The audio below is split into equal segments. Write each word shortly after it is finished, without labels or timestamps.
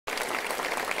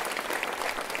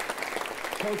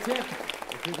Pro tip,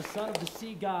 if you're the son of the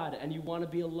sea god and you want to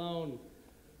be alone,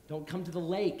 don't come to the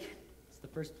lake. It's the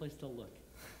first place to look.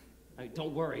 I mean,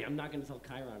 don't worry, I'm not going to tell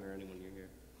Chiron or anyone you're here.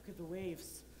 Look at the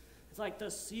waves. It's like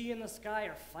the sea and the sky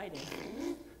are fighting.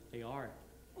 They are.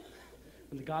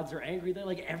 When the gods are angry, they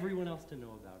like everyone else to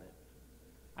know about it.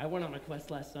 I went on a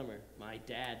quest last summer. My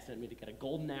dad sent me to get a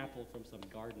golden apple from some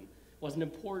garden. It wasn't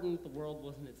important, the world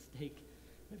wasn't at stake.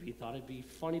 Maybe he thought it'd be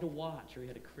funny to watch, or he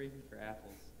had a craving for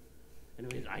apples.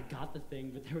 Anyways, I got the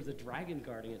thing, but there was a dragon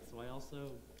guarding it, so I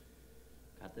also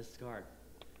got this scar.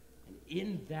 And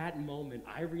in that moment,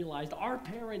 I realized our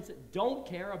parents don't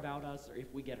care about us or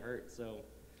if we get hurt, so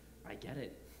I get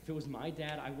it. If it was my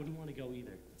dad, I wouldn't want to go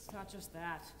either. It's not just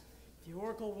that. The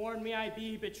oracle warned me I'd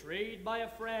be betrayed by a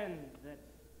friend, that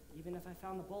even if I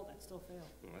found the bolt, I'd still fail.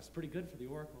 Well, that's pretty good for the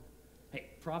oracle.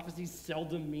 Hey, prophecies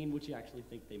seldom mean what you actually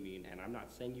think they mean, and I'm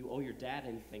not saying you owe your dad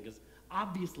anything, because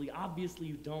obviously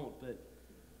you don't, but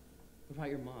what about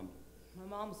your mom? My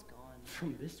mom's gone.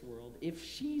 From this world. If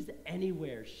she's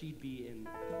anywhere, she'd be in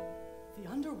the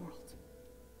underworld.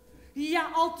 Yeah,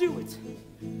 I'll do it.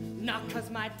 Not 'cause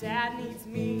my dad needs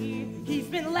me. He's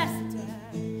been less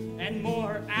dad and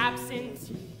more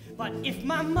absentee. But if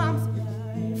my mom's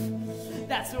alive,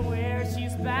 that's where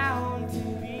she's bound to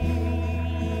be.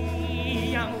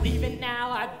 I'm leaving now,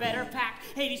 I'd better pack.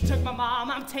 Hades took my mom,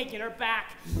 I'm taking her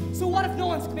back. So what if no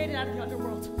one's made it out of the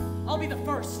underworld? I'll be the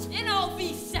first. And I'll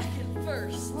be second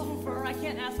first. Over, I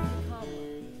can't ask you to come.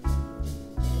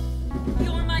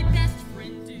 You're my best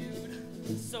friend,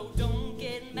 dude. So don't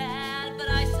get mad, but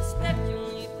I suspect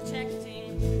you'll need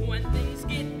protecting when things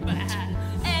get bad.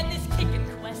 And this kicking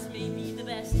quest may be the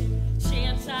best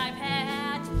chance I've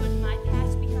had to put my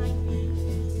past behind me.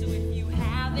 So if you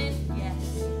haven't,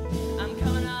 yes, I'm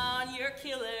coming on your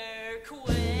killer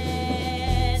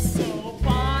quest. So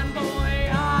bon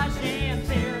voyage and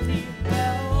fare thee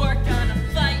well. We're gonna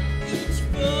fight each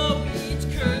foe, each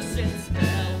curse and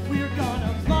spell. We're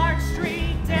gonna march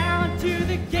straight down to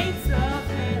the gates of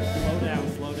hell.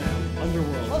 Slow down.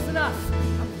 Underworld. Close enough.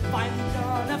 I'm finally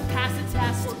gonna pass a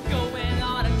test. We're going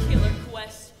on a killer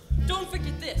quest. Don't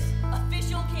forget this.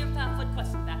 Official Camp Foot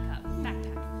quest backpack.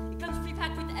 It comes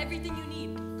pre-packed with everything you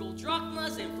need. Gold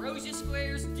drachmas, ambrosia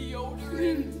squares,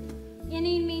 deodorant. You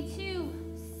need me too,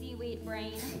 seaweed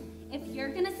brain. If you're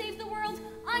gonna save the world,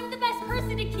 I'm the best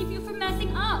person to keep you from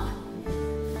messing up.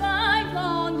 5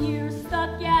 long years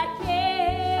stuck at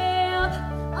camp,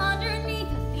 underneath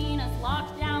Athena's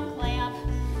lockdown clamp.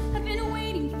 I've been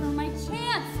waiting for my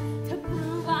chance to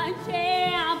prove I'm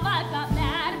champ. I've got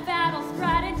mad battle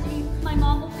strategy, my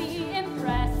mom will be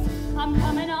impressed. I'm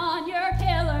coming on your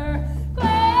killer quest.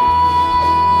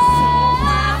 So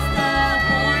blast the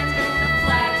horns, make the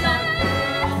flags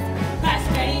unfurled. Past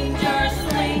danger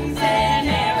slings and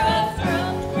arrows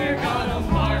thrown. We're gonna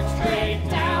march straight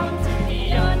down to the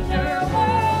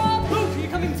underworld. Luke, are you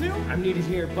coming too? I'm needed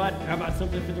here, but how about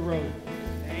something for the road?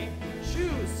 Hey,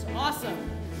 shoes, awesome.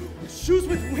 Shoes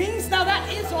with wings? Now that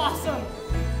is awesome.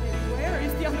 Hey, where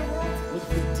is the underworld? Look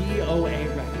for DOA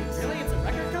Records. Really, it's a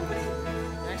record company?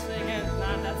 Actually, again,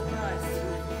 not that surprised.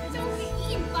 Don't be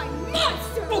eaten by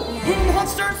monsters! Oh,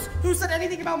 monsters? Who said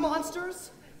anything about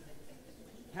monsters?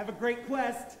 Have a great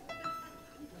quest.